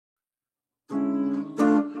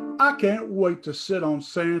I can't wait to sit on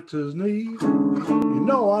Santa's knee. You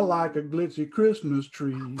know I like a glitzy Christmas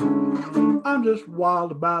tree. I'm just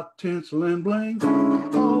wild about tinsel and bling.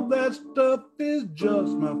 All that stuff is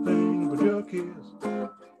just my thing, but your kiss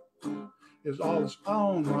is all that's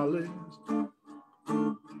on my list.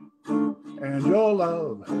 And your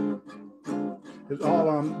love is all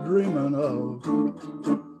I'm dreaming of.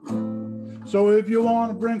 So if you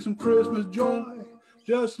want to bring some Christmas joy,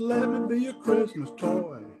 just let me be your Christmas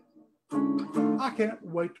toy. I can't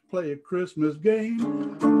wait to play a Christmas game.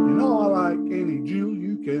 You know I like any jewel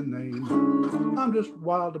you can name. I'm just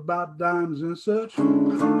wild about diamonds and such.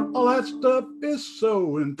 All that stuff is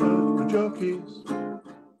so in touch, but your kiss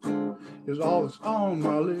is all that's on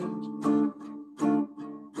my list.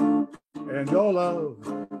 And your love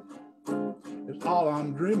is all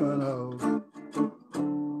I'm dreaming of.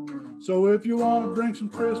 So if you want to bring some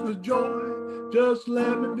Christmas joy, just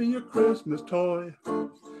let me be your Christmas toy.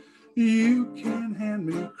 You can hand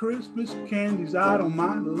me Christmas candies, I don't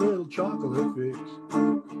mind a little chocolate fix.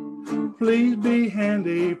 Please be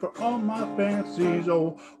handy for all my fancies,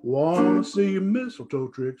 oh, wanna see your mistletoe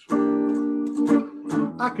tricks.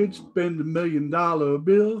 I could spend $1 million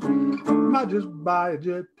bill, might just buy a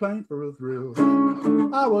jet plane for a thrill.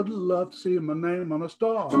 I would love to see my name on a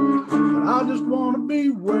star, but I just want to be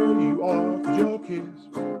where you are, 'cause your kiss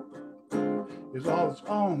is all that's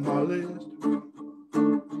on my list.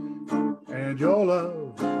 And your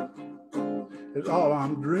love is all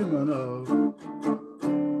I'm dreaming of.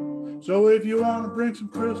 So if you want to bring some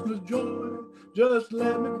Christmas joy, just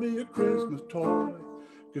let me be your Christmas toy,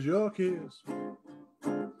 'cause your kiss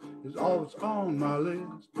is all that's on my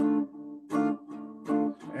list.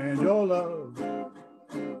 And your love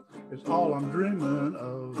is all I'm dreaming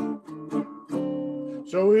of.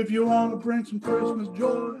 So if you want to bring some Christmas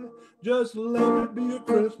joy, just let me be your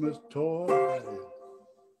Christmas toy.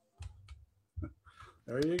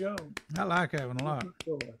 There you go. I like that one a lot.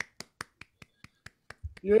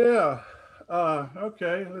 Yeah.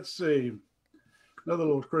 Okay, let's see. Another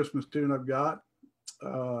little Christmas tune I've got.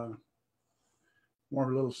 More of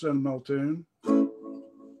a little sentimental tune.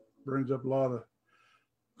 Brings up a lot of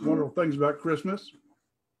wonderful things about Christmas.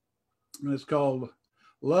 And it's called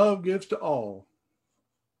Love Gives to All.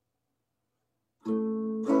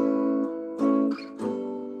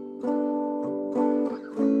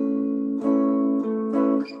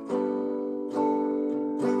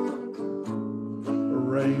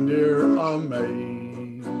 Reindeer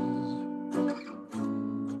amaze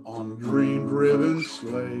on dream-driven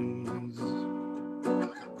sleighs,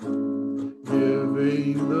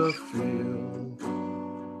 giving the feel.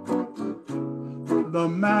 The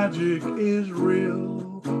magic is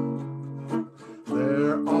real.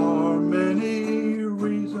 There are many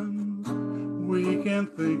reasons we can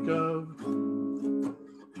think of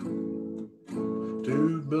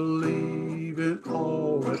to believe in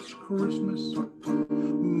all that's Christmas,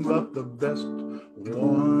 but the best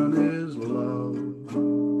one is love.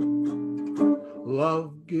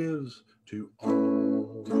 Love gives to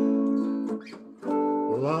all.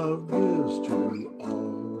 Love gives to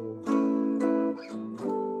all.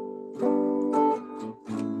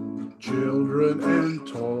 Children and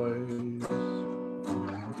toys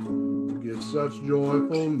give such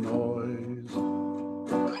joyful noise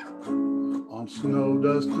on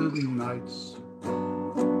snow-dusted nights.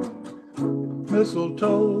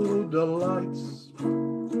 Mistletoe delights.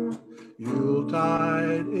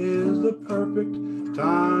 Yuletide is the perfect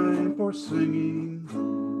time for singing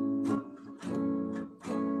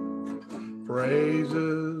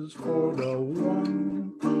praises for the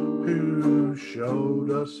one who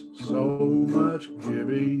showed us so much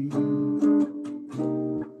giving.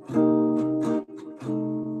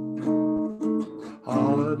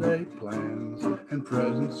 Holiday plans and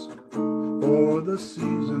presents for the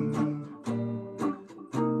season.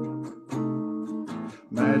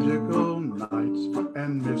 Magical nights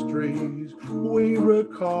and mysteries we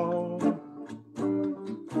recall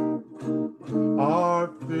are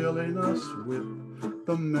filling us with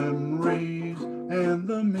the memories and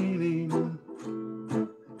the meaning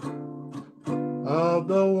of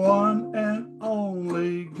the one and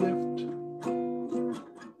only gift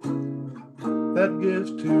that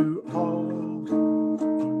gives to all.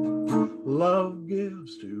 Love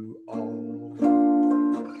gives to all.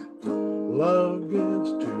 Love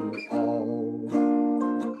gives to all.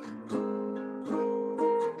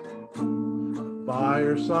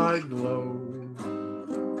 Fireside glow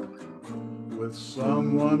with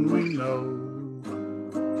someone we know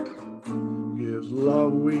gives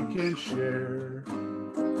love we can share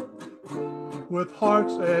with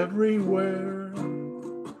hearts everywhere.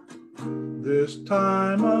 this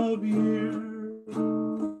time of year.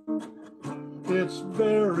 It's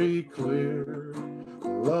very clear,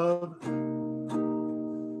 love,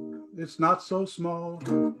 it's not so small.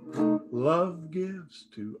 Love gives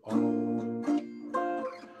to all.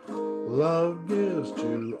 Love gives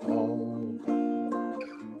to all.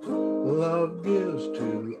 Love gives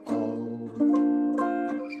to all.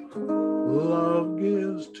 Love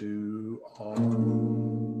gives to all.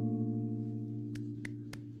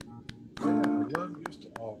 Yeah, love gives to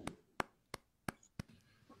all.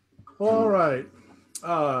 All right.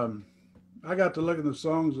 I got to look at the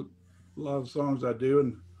songs, a lot of songs I do,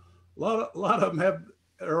 and a lot of them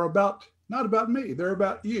are about, not about me, they're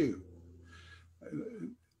about you.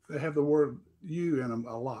 They have the word you in them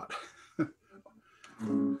a lot. A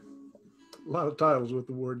lot of titles with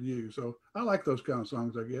the word you. So I like those kind of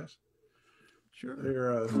songs, I guess. Sure.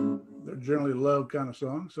 They're generally love kind of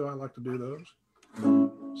songs, so I like to do those.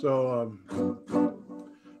 So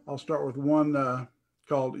I'll start with one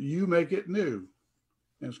called "You Make It New."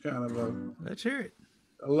 It's kind of a, let's hear it.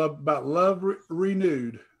 About love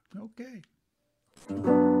renewed. Okay.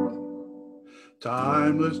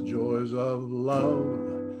 Timeless joys of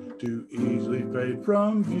love too easily fade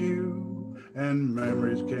from view, and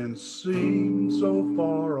memories can seem so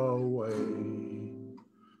far away.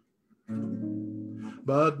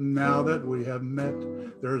 But now that we have met,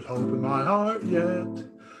 there's hope in my heart yet.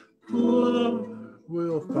 Love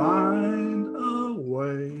will find a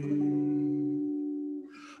way.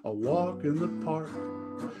 A walk in the park,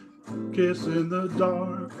 kiss in the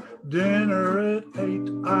dark, dinner at 8.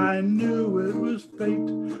 I knew it was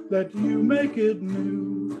fate that you make it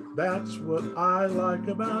new. That's what I like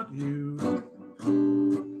about you.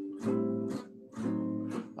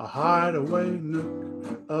 A hideaway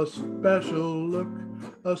nook, a special look,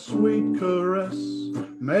 a sweet caress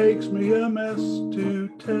makes me a mess, to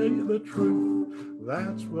tell you the truth.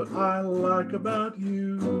 That's what I like about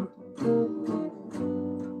you.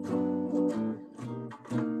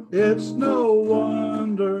 It's no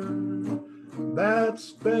wonder that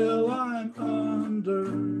spell I'm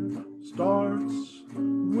under starts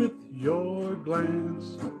with your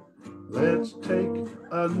glance. Let's take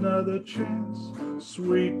another chance.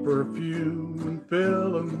 Sweet perfume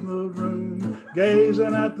filling the room,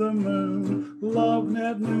 gazing at the moon, loving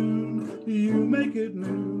at noon. You make it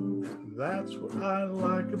new. That's what I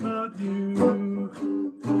like about you.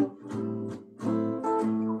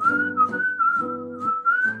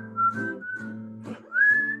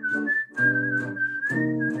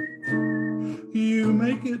 You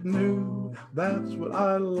make it new. That's what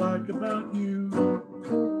I like about you.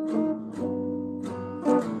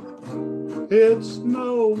 It's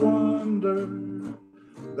no wonder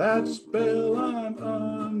that spell I'm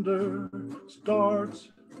under starts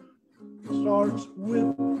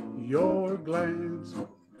with your glance.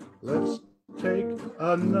 Let's take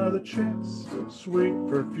another chance. Sweet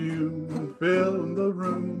perfume filling the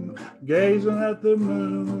room, gazing at the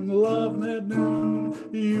moon, loving at noon.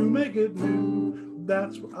 You make it new.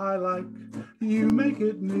 That's what I like. You make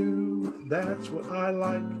it new. That's what I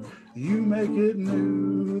like. You make it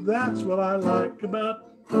new. That's what I like about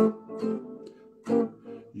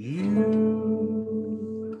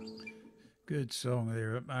you. Good song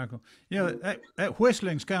there, Michael. You know, that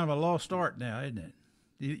whistling's kind of a lost art now, isn't it?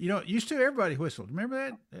 You know, used to everybody whistled. Remember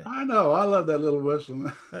that? I know. I love that little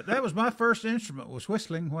whistle. That was my first instrument, was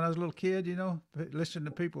whistling when I was a little kid, you know, listening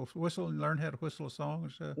to people whistle and learn how to whistle a song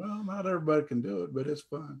and stuff. Well, not everybody can do it, but it's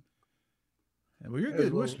fun. Well, you're a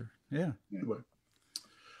good whistler. Yeah. Anyway.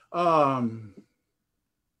 Oh,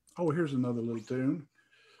 here's another little tune.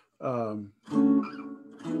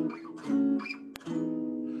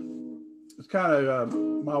 It's kind of,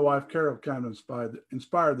 my wife Carol kind of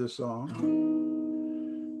inspired this song.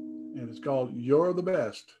 And it's called "You're the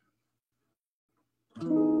Best."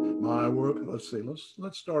 My world, let's see,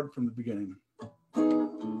 let's start from the beginning.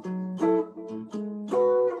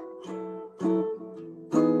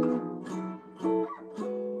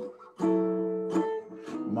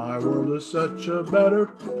 My world is such a better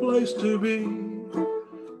place to be.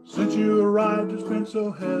 Since you arrived, it's been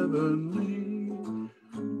so heavenly.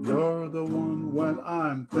 You're the one when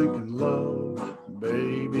I'm thinking love.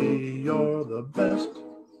 Baby, you're the best.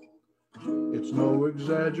 It's no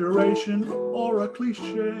exaggeration or a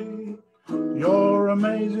cliche. You're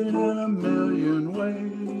amazing in a million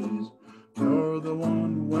ways. You're the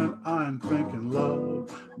one when I'm thinking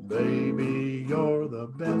love. Baby, you're the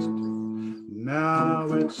best. Now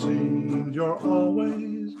it seems you're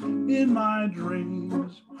always in my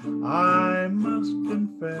dreams. I must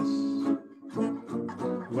confess,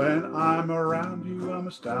 when I'm around you, I'm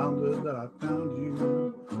astounded that I found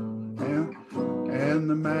you. And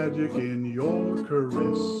the magic in your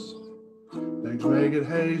caress. Things may get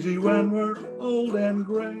hazy when we're old and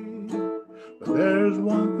gray, but there's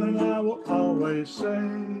one thing I will always say.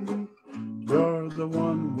 You're the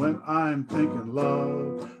one when I'm thinking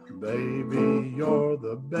love. Baby, you're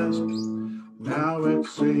the best. Now it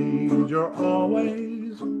seems you're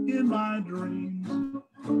always in my dreams.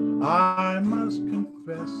 I must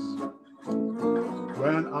confess,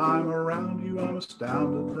 when I'm around you, I'm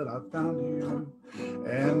astounded that I found you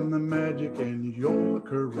and the magic in your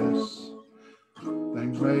caress.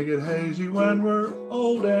 Things may get hazy when we're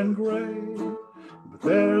old and gray, but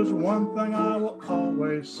there's one thing I will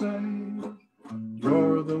always say.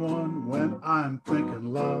 You're the one when I'm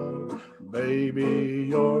thinking love. Baby,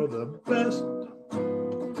 you're the best.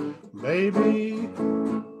 Baby,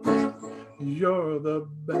 you're the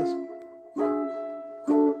best.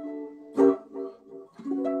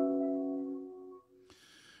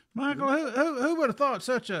 Michael, who would have thought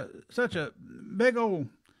such a big old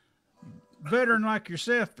veteran like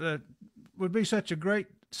yourself would be such a great,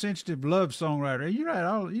 sensitive love songwriter? You write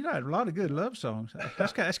a lot of good love songs.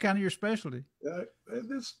 That's kind of your specialty.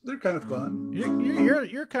 They're kind of fun.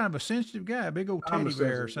 You're kind of a sensitive guy, a big old teddy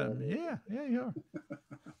bear or something. Guy. Yeah, you are.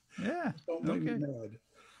 Yeah. Don't make me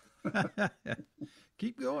mad.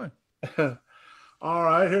 Keep going. All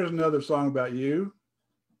right, here's another song about you.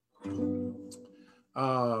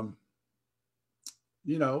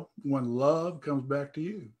 You know, when love comes back to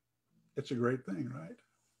you, it's a great thing, right?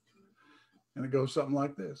 And it goes something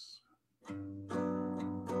like this.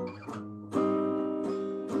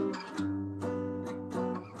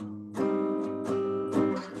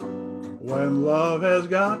 When love has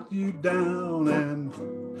got you down and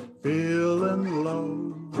feeling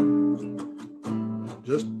low,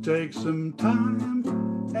 just take some time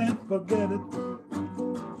and forget it.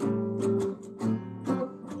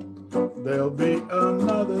 There'll be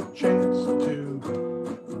another chance to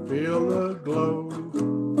feel the glow,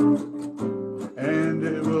 and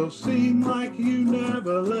it will seem like you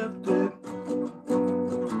never left it.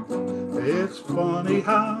 It's funny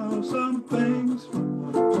how some things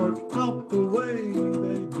work out the way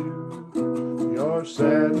they do. You're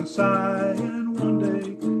sad and sighing one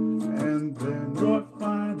day, and then you're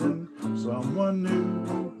finding someone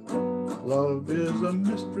new. Love is a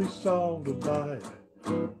mystery solved by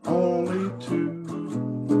only two,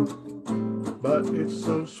 but it's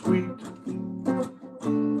so sweet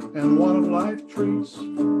and one of life's treats.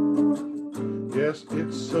 Yes,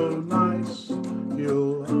 it's so nice,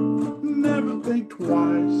 you'll never think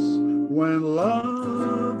twice when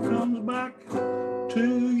love comes back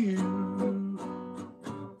to you.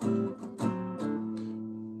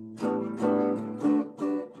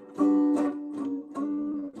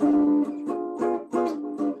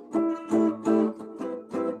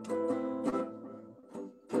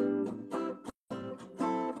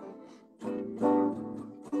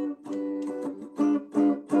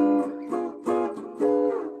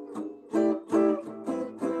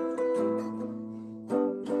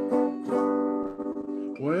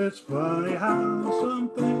 It's funny how some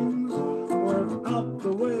things work out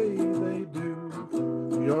the way they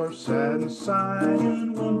do. You're sad and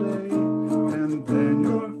sighing one day, and then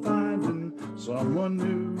you're finding someone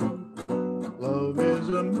new. Love is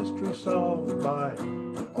a mystery solved by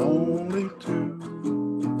only two,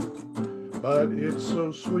 but it's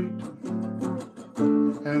so sweet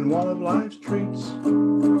and one of life's treats.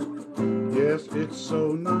 Yes, it's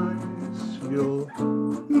so nice, you'll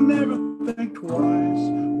never think twice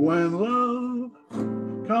when love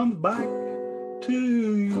comes back to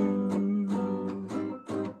you.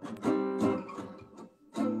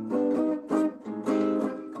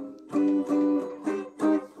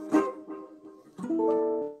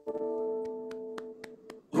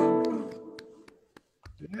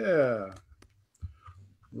 Yeah,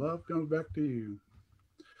 love comes back to you.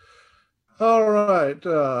 All right,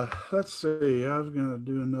 let's see. I was going to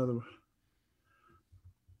do another.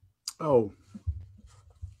 Oh,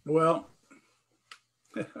 well,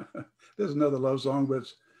 this is another love song, but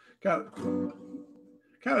it's kind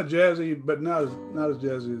of jazzy, but not as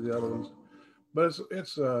jazzy as the other ones. But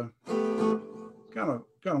it's kind of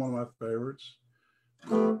one of my favorites.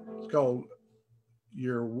 It's called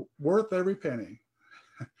 "You're Worth Every Penny."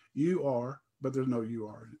 You are, but there's no "you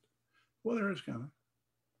are" in it. Well, there is kind of.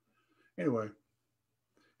 Anyway,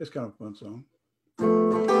 it's kind of a fun song.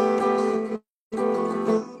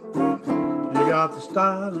 You got the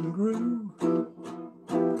style and groove.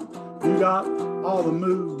 You got all the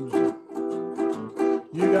moves.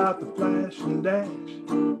 You got the flash and dash.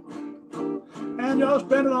 And you're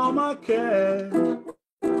spending all my cash.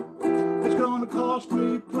 It's gonna cost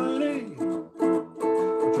me plenty.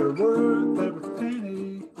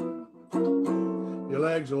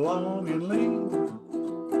 and lean,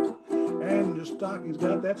 and your stocking's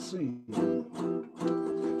got that seam.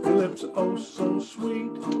 Your lips are oh so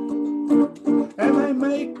sweet, and they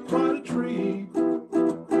make quite a treat.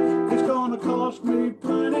 It's gonna cost me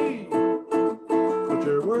plenty, but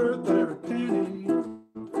you're worth every penny.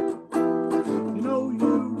 You know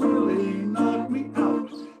you really knock me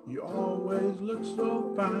out. You always look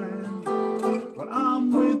so fine. When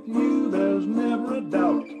I'm with you, there's never a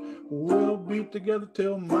doubt. We'll be together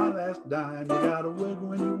till my last dime. You got a wiggle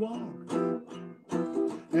when you walk,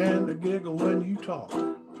 and a giggle when you talk.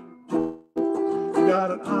 You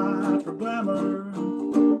got an eye for glamour,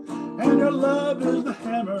 and your love is the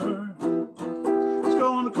hammer. It's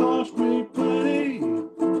gonna cost me plenty,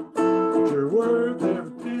 but you're worth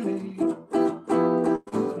every penny.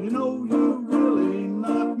 You know you really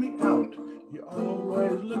knock me out. You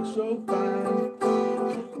always look so fine.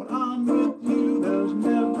 When I'm with you, there's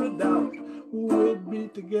never a doubt. We'll be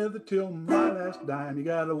together till my last dime. You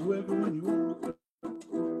got a wiggle when you walk,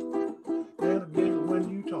 and a giggle when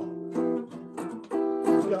you talk.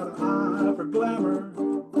 You got an eye for glamour,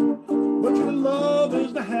 but your love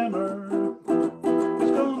is the hammer.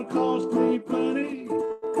 It's gonna cost me plenty,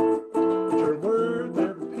 but you're worth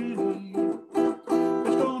every penny.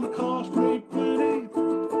 It's gonna cost me plenty,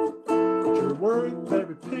 but you're worth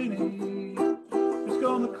every penny. It's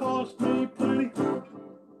gonna cost me plenty,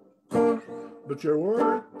 but you're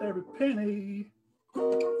worth every penny.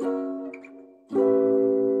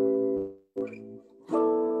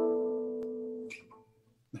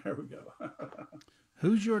 There we go.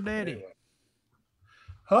 Who's your daddy?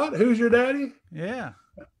 Hot, who's your daddy? Yeah.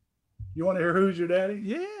 You want to hear who's your daddy?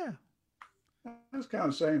 Yeah. That's kind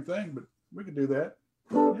of the same thing, but we could do that.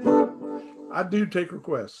 Yeah. I do take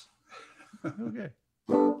requests. Okay.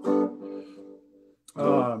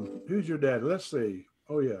 Who's your daddy? Let's see.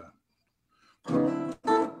 Oh, yeah.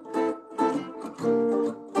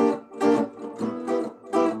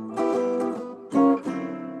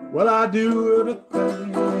 Well, I do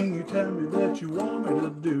everything you tell me that you want me to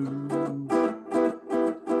do.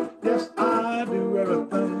 Yes, I do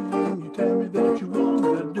everything you tell me that you want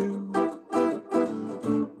me to do.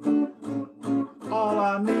 All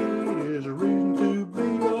I need is a reason to be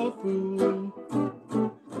a fool.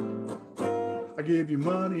 I give you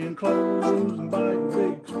money and clothes and buy you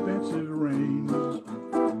big expensive rings.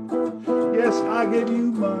 Yes, I give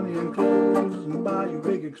you money and clothes and buy you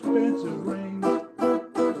big expensive rings.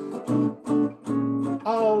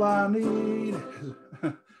 All I need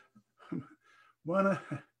is when I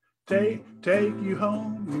take you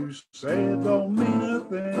home, you say it don't mean a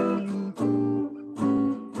thing.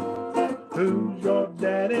 Who's your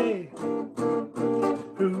daddy?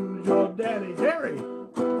 Who's your daddy? Harry.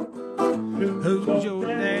 Who's your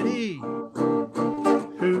daddy?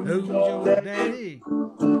 Who's your daddy?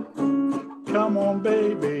 Come on,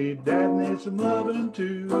 baby, Dad needs some loving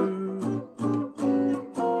too.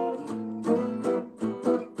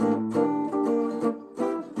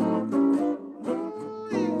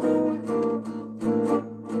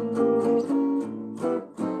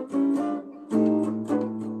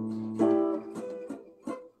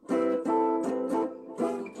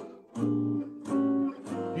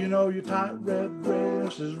 You know your tight red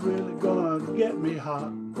dress is really gonna get me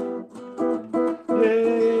hot.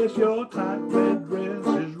 Yes, your tight red dress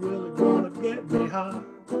is really gonna get me hot.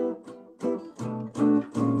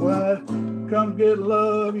 When I come get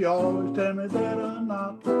love, you always tell me that I'm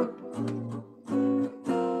not.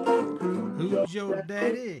 Who's your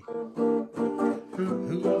daddy?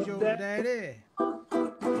 Who's your daddy?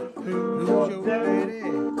 Who's your daddy?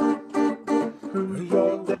 Who's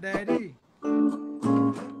your daddy?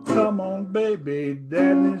 Come on, baby,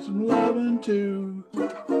 Dad needs some loving too.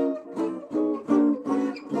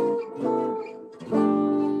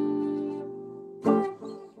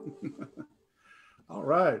 All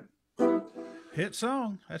right. Hit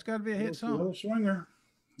song. That's got to be a hit song. Little swinger.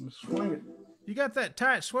 Let's swing it. You got that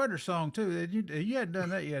tight sweater song too. You hadn't done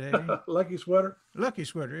that yet, have you? Lucky Sweater. Lucky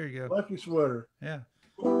Sweater. There you go. Lucky Sweater. Yeah.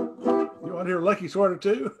 You want to hear Lucky Sweater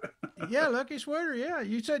too? Yeah, Lucky Sweater. Yeah.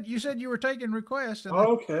 You said you were taking requests. And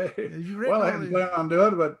Okay. Well, I hadn't planned on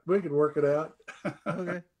doing it, but we could work it out.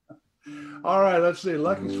 Okay. All right. Let's see.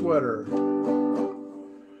 Lucky Sweater.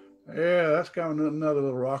 Yeah, that's kind of another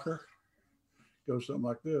little rocker. Goes something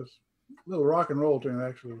like this. Little rock and roll tune,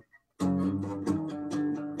 actually.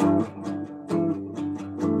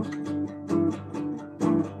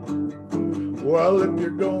 Well, if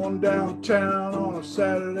you're going downtown on a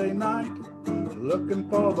Saturday night, looking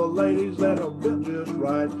for the ladies that are built just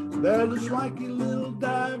right, there's a swanky little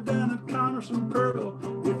dive down at Commerce and Pearl.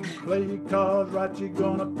 If you play cards right, you're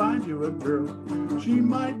gonna find you a girl. She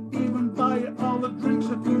might even buy you all the drinks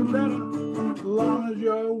if you let her, as long as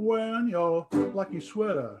you're wearing your lucky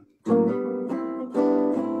sweater.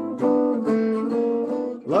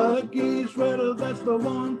 Lucky sweater, that's the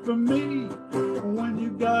one for me. When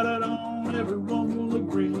you got it on, everyone will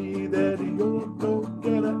agree that you're a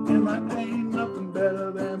go-getter, and there ain't nothing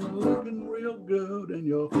better than looking real good in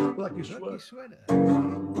your lucky sweater.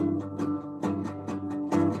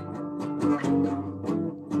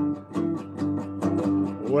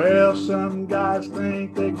 Well, some guys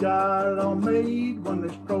think they got it all made when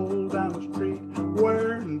they stroll down the street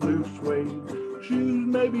wearing blue suede. Shoes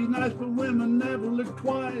may be nice, but women never look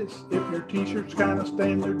twice. If your t-shirt's kind of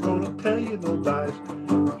stained, they're gonna tell you no dice.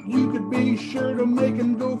 You could be sure to make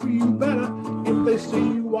them go for you better if they see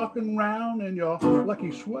you walking around in your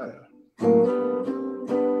lucky sweater.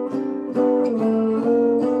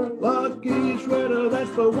 Lucky sweater,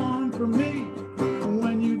 that's the one for me.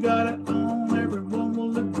 When you got it on, everyone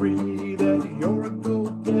will agree that you're a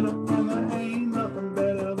go-getter, and there ain't nothing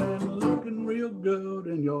better than looking real good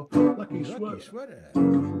in your lucky sweater.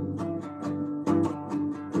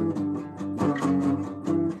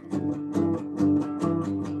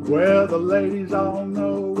 Well, the ladies all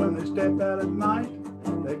know when they step out at night,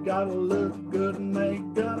 they gotta look good and they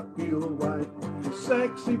gotta feel right.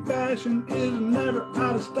 Sexy fashion is never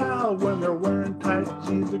out of style. When they're wearing tight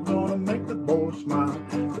jeans, they're gonna make the boys smile.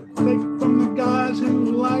 But take from the guys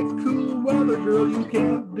who like cool weather, girl, you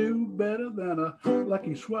can't do better than a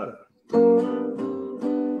lucky sweater.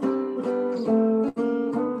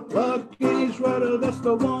 Lucky sweater, that's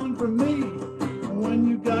the one for me. When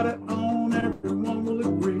you got it on, everyone will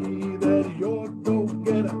agree that you're a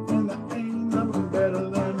go-getter, and there ain't nothing better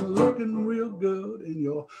than looking real good in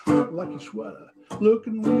your lucky sweater.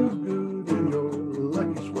 Looking real good in your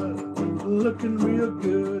lucky sweater. Looking real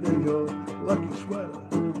good in your lucky sweater.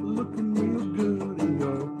 Looking real good in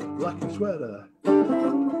your lucky sweater.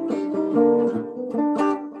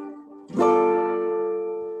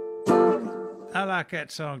 I like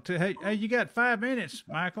that song too. Hey, you got 5 minutes,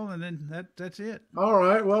 Michael, and then that's it. All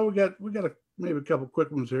right. Well, we got maybe a couple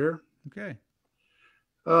quick ones here. Okay.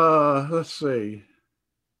 Let's see.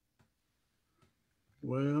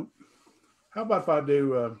 Well, how about if I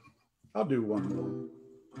do? I'll do one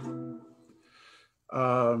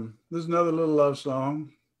more. This is another little love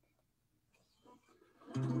song.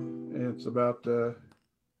 It's about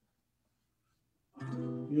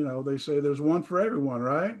they say there's one for everyone,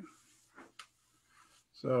 right?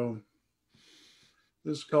 So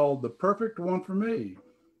this is called The Perfect One for Me.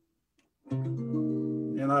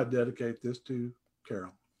 And I dedicate this to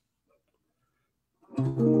Carol.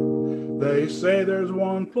 They say there's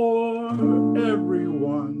one for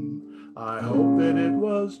everyone. I hope that it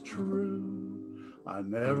was true. I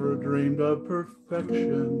never dreamed of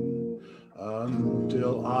perfection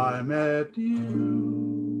until I met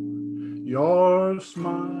you. Your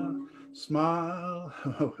smile,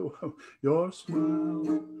 your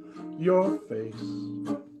smile, your face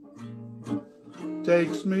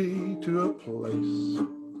takes me to a place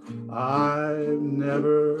I've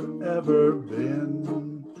never ever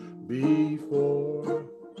been before.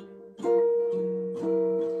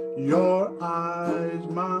 Your eyes,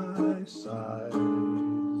 my size,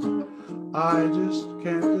 I just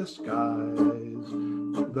can't disguise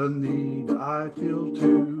the need I feel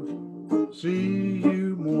to see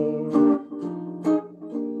you more.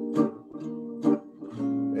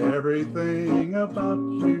 Everything about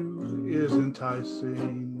you is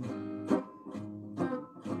enticing.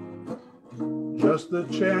 Just the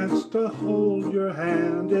chance to hold your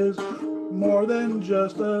hand is more than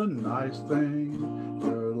just a nice thing.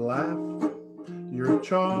 Your laugh, your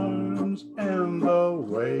charms, and the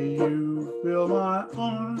way you fill my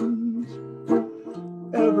arms.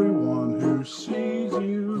 Everyone who sees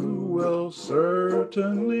you will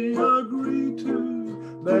certainly agree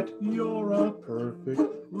to that you're a perfect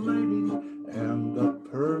lady and the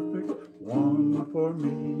perfect one for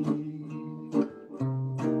me.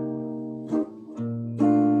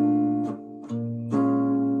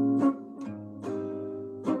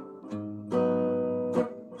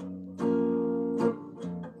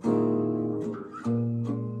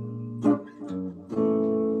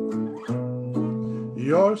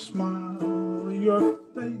 Your smile, your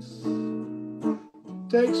face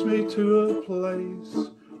takes me to a place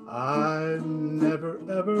I've never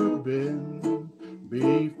ever been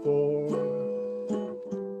before.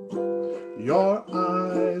 Your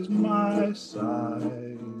eyes, my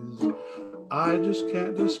size, I just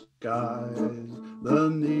can't disguise the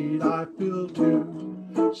need I feel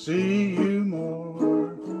to see you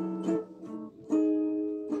more.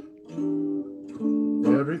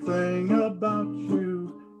 Everything about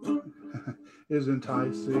you is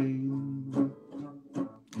enticing.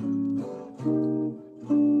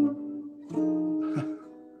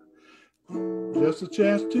 Just a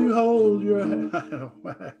chance to hold your hand.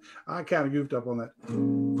 I kind of goofed up on that.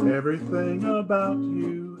 Everything about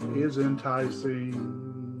you is enticing.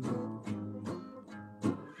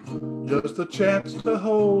 Just a chance to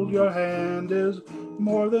hold your hand is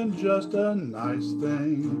more than just a nice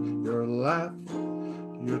thing. Your laugh,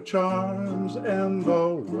 your charms, and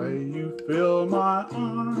the way you fill my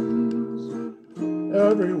arms.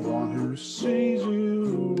 Everyone who sees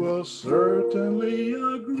you will certainly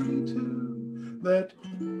agree to that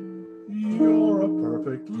you're a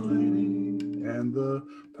perfect lady and the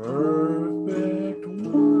perfect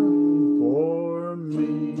one for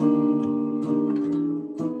me.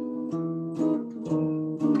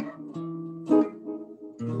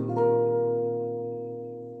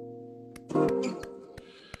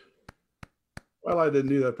 Well, I didn't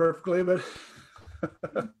do that perfectly, but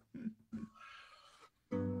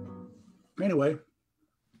anyway,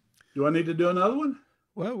 do I need to do another one?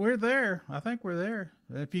 Well, we're there. I think we're there.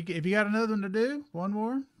 If you got another one to do, one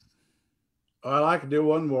more. Well, I could do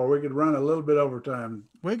one more. We could run a little bit overtime.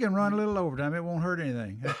 We can run a little overtime. It won't hurt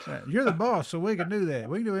anything. That's right. You're the boss, so we can do that.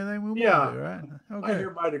 We can do anything we want to do, right? Okay. I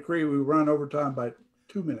hereby decree we run overtime by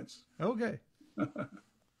 2 minutes. Okay.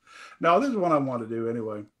 Now, this is one I want to do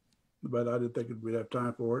anyway, but I didn't think we'd have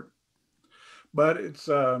time for it. But it's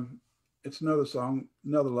another song,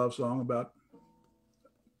 another love song about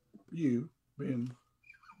you being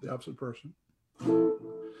the opposite person.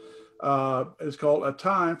 It's called A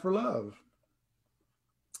Time for Love.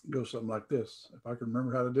 It goes something like this, if I can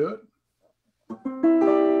remember how to do it.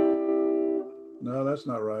 No, that's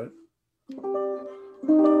not right.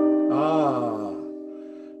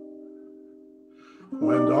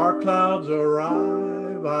 When dark clouds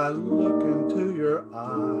arrive, I look into your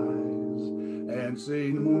eyes and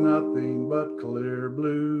see nothing but clear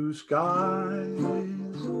blue skies.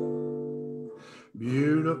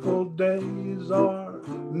 Beautiful days are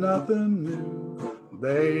nothing new.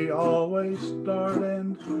 They always start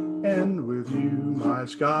and end with you. My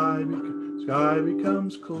sky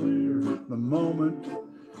becomes clear the moment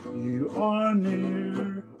you are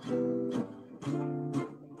near.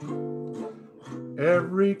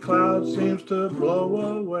 Every cloud seems to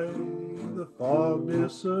blow away. The fog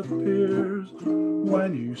disappears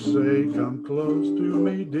when you say, come close to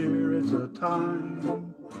me, dear. It's a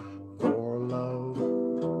time for love.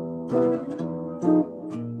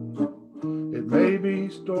 It may be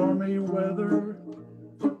stormy weather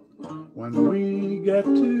when we get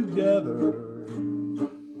together,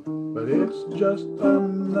 but it's just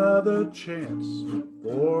another chance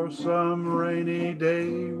for some rainy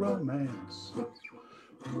day romance.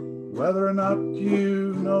 Whether or not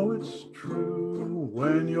you know it's true,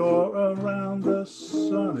 when you're around the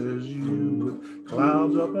sun is you. With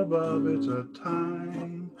clouds up above, it's a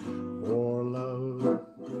time for love.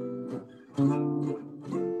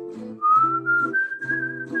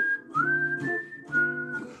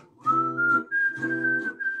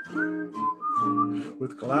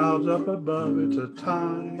 With clouds up above, it's a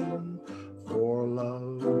time for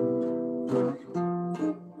love.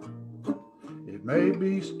 It may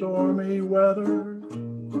be stormy weather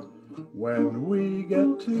when we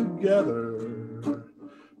get together,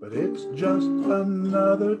 but it's just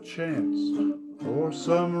another chance for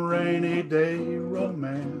some rainy day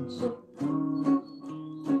romance.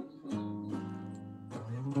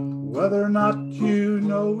 Whether or not you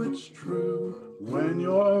know it's true, when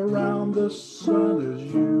you're around the sun is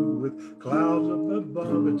you. With clouds up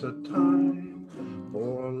above, it's a time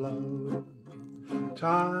for love.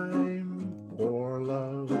 Time for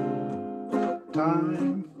love.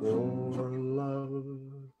 Time for